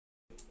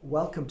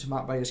Welcome to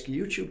Mark Bajerski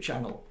YouTube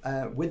channel.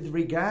 With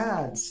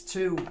regards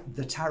to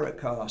the tarot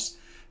course,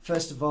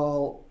 first of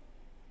all,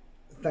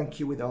 thank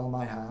you with all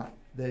my heart.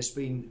 There's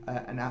been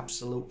an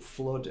absolute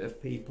flood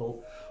of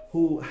people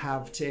who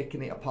have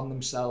taken it upon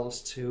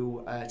themselves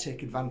to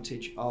take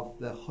advantage of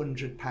the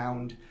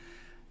 £100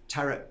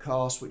 tarot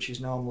course, which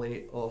is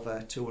normally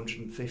over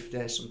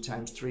 250,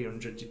 sometimes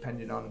 300,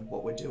 depending on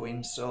what we're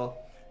doing. So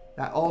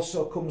that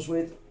also comes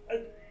with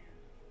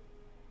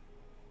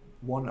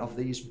one of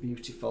these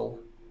beautiful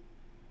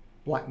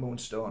black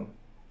moonstone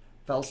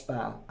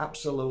feldspar,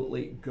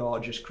 absolutely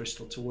gorgeous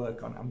crystal to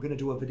work on. I'm going to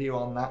do a video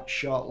on that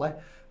shortly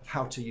of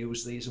how to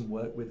use these and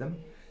work with them,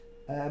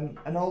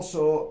 and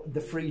also the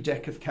free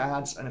deck of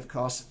cards, and of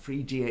course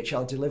free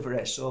DHL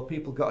delivery. So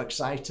people got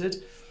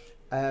excited,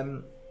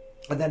 and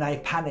then I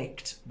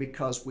panicked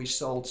because we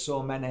sold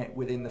so many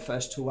within the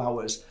first 2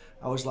 hours.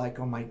 I was like,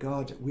 oh my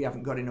god, we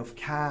haven't got enough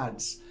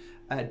cards,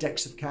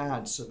 decks of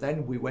cards. So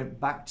then we went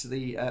back to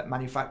the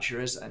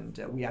manufacturers, and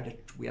we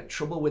had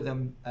trouble with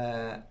them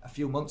a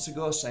few months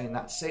ago, saying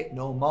that's it,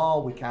 no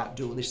more, we can't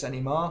do this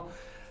anymore.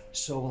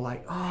 So we're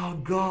like, oh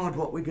god,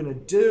 what we're gonna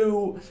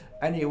do?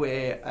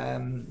 Anyway,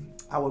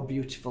 our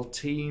beautiful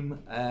team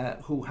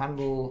who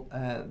handle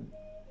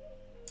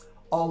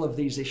all of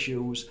these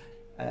issues,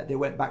 they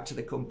went back to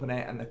the company,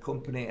 and the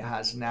company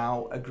has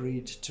now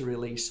agreed to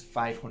release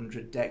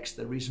 500 decks.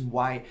 The reason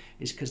why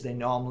is because they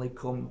normally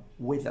come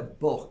with a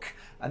book,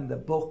 and the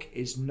book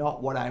is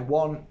not what I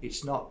want.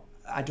 It's not,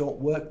 I don't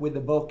work with the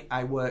book,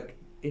 I work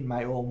in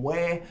my own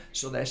way.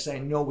 So they're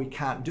saying, no, we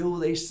can't do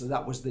this. So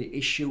that was the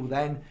issue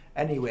then.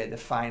 Anyway, they're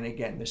fine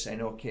again. They're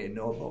saying, okay,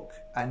 no book.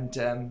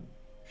 And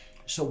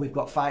so we've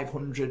got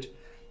 500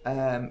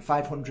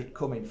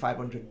 coming,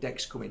 500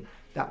 decks coming.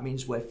 That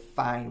means we're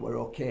fine, we're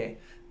okay.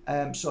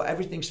 So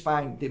everything's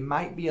fine. There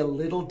might be a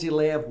little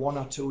delay of 1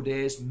 or 2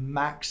 days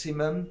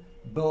maximum,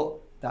 but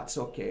that's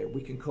okay.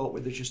 We can cope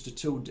with it. Just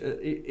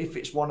if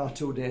it's 1 or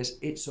 2 days,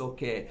 it's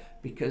okay,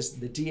 because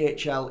the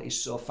DHL is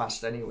so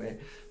fast anyway.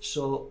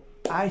 So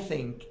I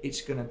think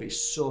it's going to be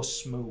so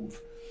smooth.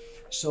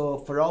 So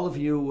for all of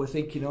you who are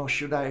thinking, oh,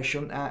 should I,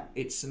 shouldn't I?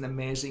 It's an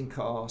amazing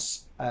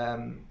course.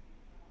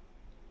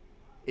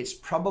 It's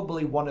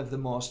probably one of the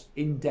most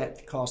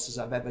in-depth courses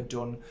I've ever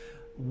done,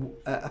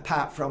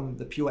 apart from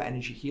the Pure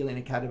Energy Healing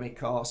Academy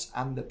course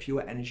and the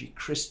Pure Energy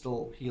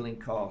Crystal Healing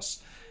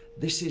course.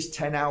 This is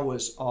 10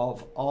 hours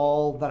of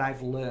all that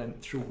I've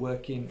learned through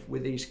working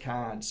with these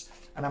cards.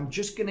 And I'm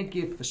just going to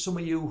give, for some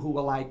of you who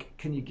are like,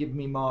 can you give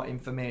me more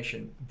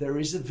information? There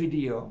is a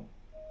video,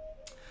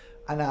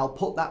 and I'll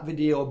put that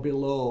video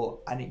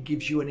below, and it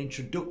gives you an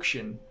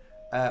introduction,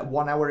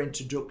 1 hour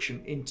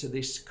introduction into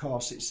this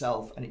course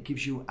itself, and it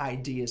gives you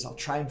ideas. I'll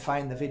try and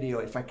find the video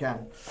if I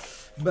can.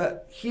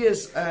 But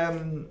here's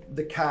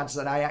the cards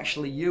that I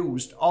actually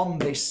used on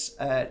this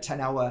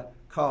 10-hour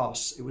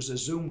course. It was a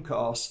Zoom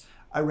course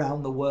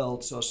around the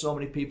world. So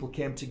many people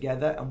came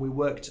together, and we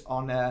worked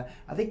on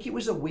I think it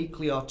was a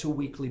weekly or 2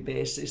 weekly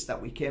basis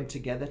that we came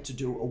together to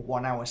do a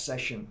 1 hour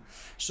session.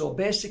 So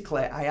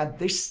basically I had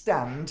this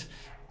stand,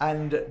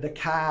 and the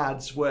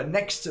cards were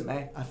next to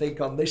me, I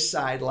think on this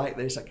side like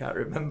this, I can't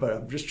remember,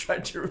 I'm just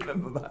trying to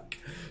remember back.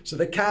 So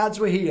the cards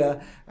were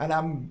here,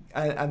 and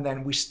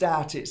then we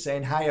started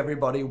saying, hi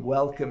everybody,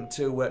 welcome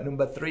to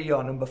number 3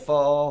 or number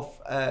 4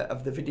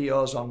 of the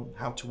videos on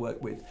how to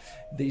work with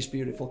these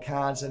beautiful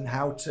cards and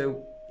how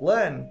to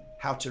learn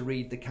how to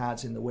read the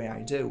cards in the way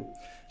I do.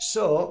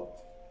 So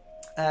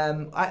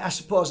I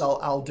suppose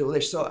I'll do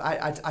this. So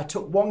I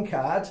took one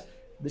card.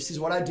 This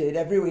is what I did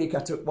every week. I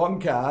took one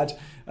card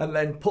and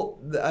then put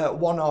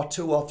 1 or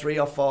 2 or 3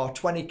 or 4,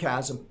 20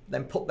 cards, and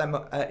then put them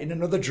in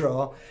another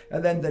drawer.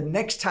 And then the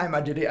next time I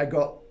did it, I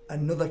got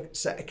another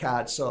set of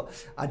cards, so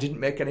I didn't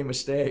make any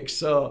mistakes.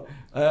 So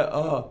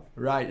oh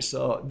right,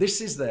 so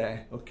this is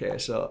there. Okay,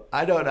 so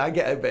I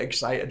get a bit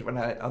excited when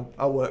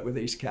I work with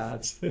these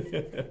cards.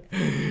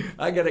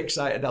 I get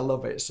excited, I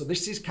love it. So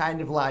this is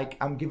kind of like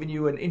I'm giving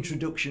you an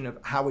introduction of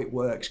how it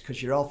works,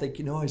 because you're all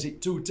thinking, oh, is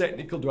it too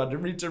technical? Do I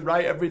need to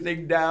write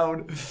everything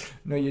down?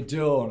 No, you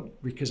don't,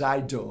 because I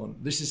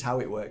don't. This is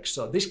how it works.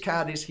 So this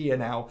card is here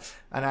now,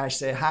 and I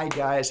say, hi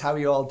guys, how are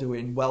you all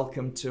doing?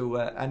 Welcome to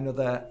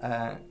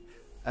another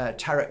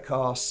tarot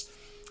course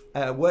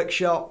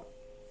workshop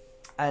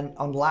and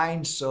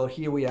online. So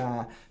here we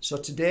are. So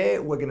today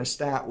we're going to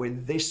start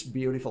with this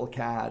beautiful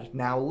card.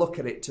 Now look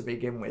at it to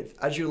begin with.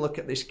 As you look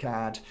at this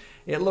card,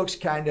 it looks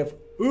kind of,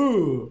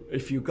 ooh,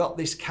 if you got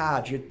this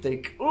card you'd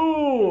think,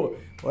 ooh.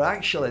 Well,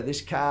 actually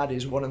this card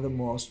is one of the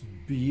most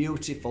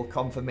beautiful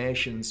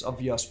confirmations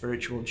of your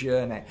spiritual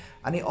journey,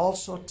 and it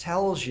also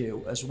tells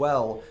you as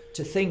well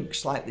to think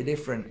slightly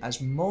different,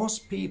 as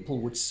most people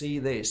would see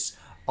this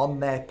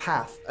on their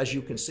path. As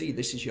you can see,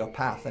 this is your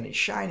path, and it's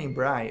shining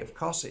bright. Of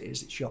course it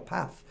is, it's your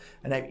path,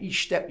 and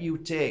each step you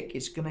take,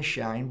 it's going to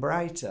shine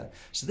brighter.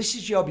 So this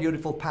is your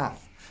beautiful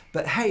path.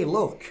 But hey,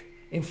 look,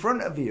 in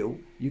front of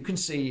you, you can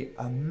see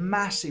a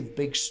massive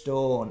big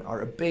stone,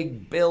 or a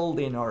big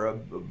building, or a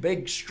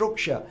big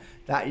structure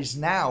that is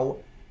now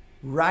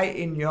right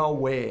in your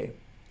way.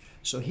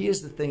 So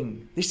here's the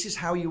thing. This is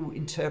how you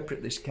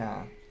interpret this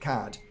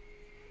card.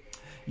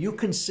 You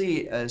can see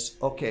it as,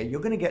 okay, you're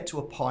going to get to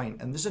a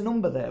point, and there's a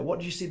number there. What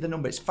do you see the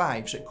number? It's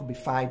 5. So it could be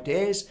 5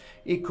 days,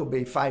 it could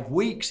be 5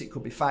 weeks, it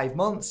could be 5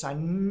 months. I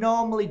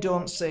normally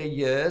don't say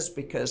years,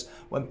 because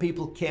when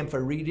people came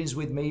for readings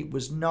with me, it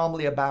was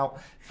normally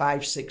about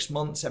 5-6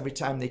 months every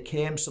time they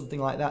came,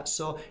 something like that.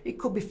 So it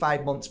could be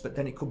 5 months, but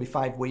then it could be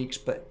 5 weeks.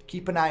 But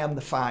keep an eye on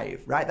the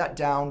 5. Write that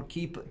down.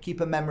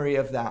 Keep a memory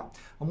of that.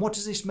 And what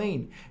does this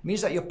mean? It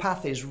means that your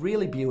path is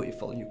really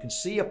beautiful. You can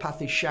see your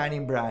path is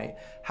shining bright.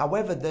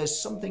 However, there's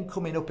something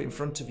coming up in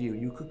front of you.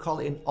 You could call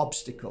it an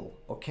obstacle,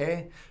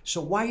 okay?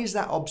 So why is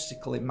that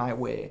obstacle in my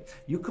way?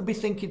 You could be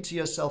thinking to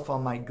yourself, oh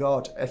my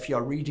God, if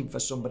you're reading for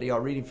somebody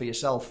or reading for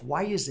yourself,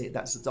 why is it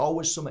that's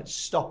always something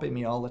stopping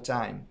me all the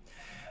time?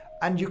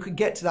 And you could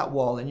get to that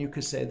wall and you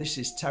could say, this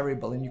is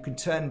terrible, and you can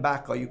turn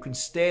back, or you can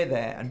stay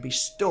there and be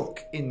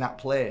stuck in that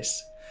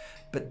place.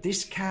 But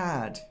this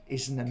card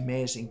is an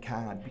amazing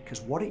card, because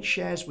what it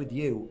shares with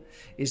you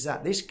is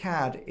that this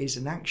card is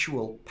an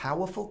actual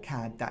powerful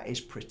card that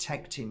is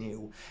protecting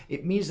you.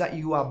 It means that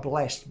you are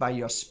blessed by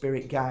your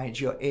spirit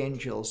guides, your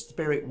angels,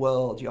 spirit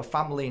world, your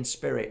family in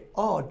spirit,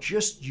 or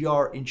just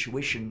your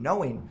intuition,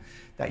 knowing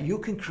that you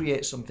can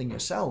create something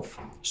yourself.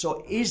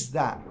 So is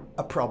that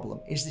a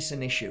problem? Is this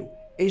an issue?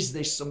 Is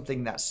this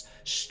something that's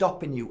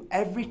stopping you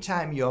every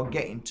time you're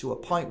getting to a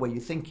point where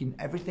you're thinking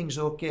everything's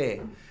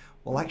okay?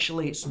 Well,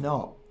 actually, it's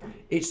not.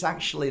 It's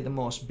actually the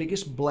most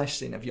biggest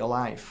blessing of your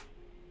life.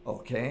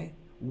 Okay?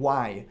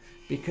 Why?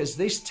 Because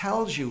this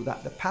tells you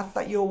that the path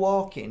that you're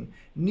walking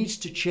needs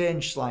to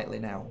change slightly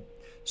now.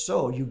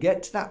 So you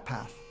get to that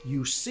path,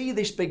 you see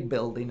this big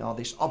building or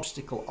this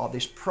obstacle or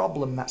this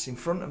problem that's in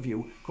front of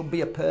you. It could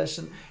be a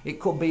person, it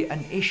could be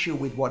an issue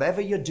with whatever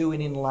you're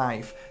doing in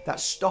life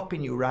that's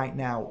stopping you right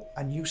now,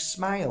 and you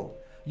smile.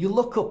 You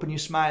look up and you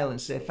smile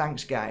and say,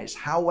 thanks guys,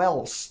 how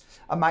else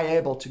am I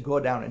able to go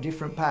down a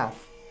different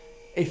path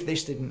if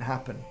this didn't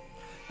happen?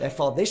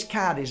 Therefore, this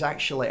card is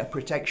actually a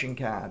protection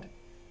card.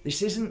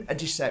 This isn't a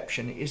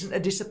deception, it isn't a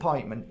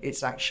disappointment,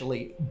 it's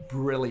actually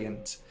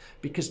brilliant,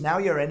 because now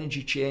your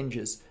energy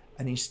changes,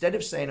 and instead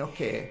of saying,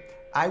 okay,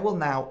 I will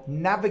now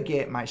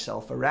navigate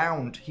myself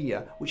around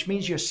here, which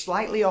means you're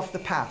slightly off the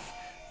path,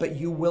 but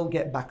you will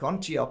get back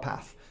onto your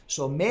path.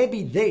 So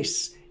maybe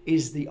this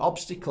is the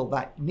obstacle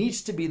that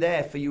needs to be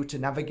there for you to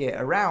navigate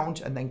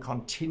around and then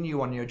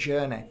continue on your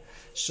journey.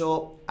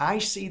 So I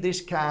see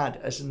this card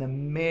as an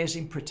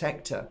amazing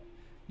protector.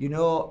 You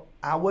know,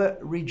 our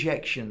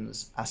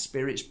rejections are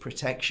spirit's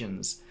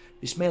protections.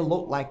 This may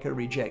look like a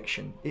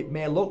rejection. It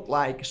may look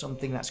like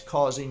something that's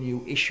causing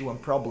you issue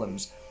and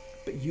problems.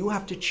 But you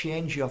have to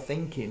change your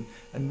thinking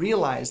and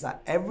realize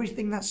that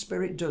everything that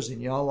spirit does in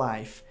your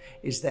life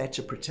is there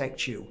to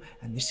protect you.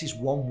 And this is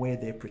one way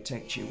they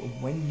protect you. And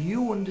when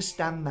you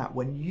understand that,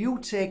 when you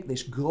take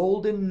this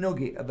golden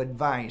nugget of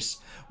advice,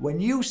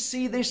 when you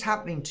see this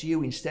happening to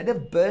you, instead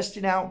of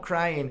bursting out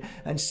crying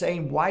and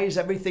saying, why is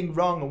everything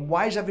wrong? And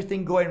why is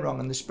everything going wrong?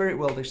 And the spirit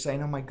world is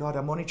saying, oh my God,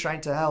 I'm only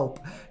trying to help.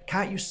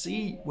 Can't you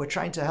see we're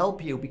trying to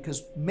help you?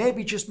 Because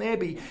maybe, just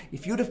maybe,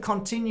 if you'd have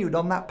continued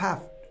on that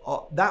path,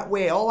 or that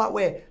way, all that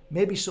way,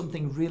 maybe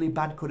something really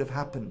bad could have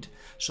happened.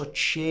 So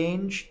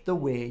change the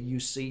way you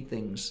see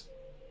things.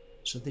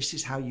 So this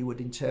is how you would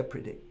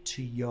interpret it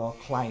to your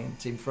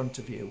client in front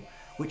of you,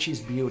 which is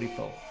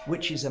beautiful,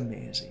 which is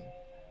amazing.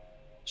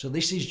 So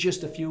this is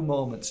just a few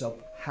moments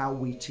of how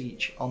we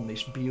teach on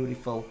this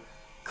beautiful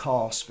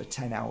course for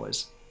 10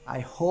 hours.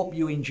 I hope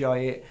you enjoy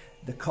it.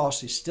 The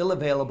course is still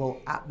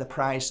available at the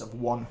price of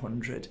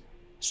 $100.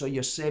 So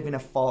you're saving a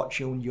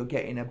fortune, you're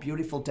getting a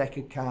beautiful deck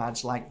of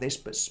cards like this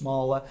but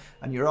smaller,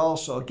 and you're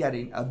also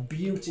getting a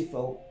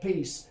beautiful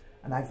piece,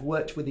 and I've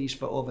worked with these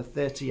for over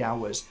 30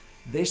 hours.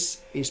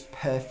 This is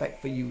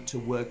perfect for you to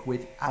work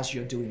with as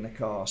you're doing the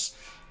course,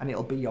 and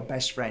it'll be your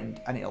best friend,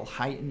 and it'll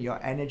heighten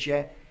your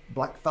energy.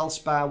 Black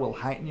Feldspar will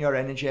heighten your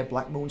energy,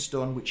 Black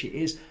Moonstone, which it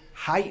is,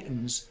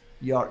 heightens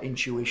your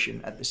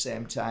intuition at the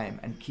same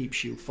time and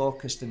keeps you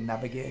focused and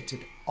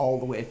navigated all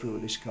the way through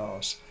this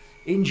course.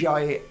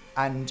 Enjoy it,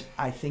 and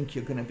I think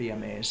you're going to be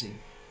amazing.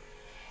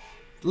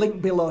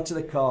 Link below to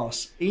the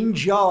course.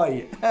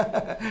 Enjoy.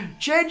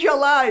 Change your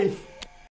life.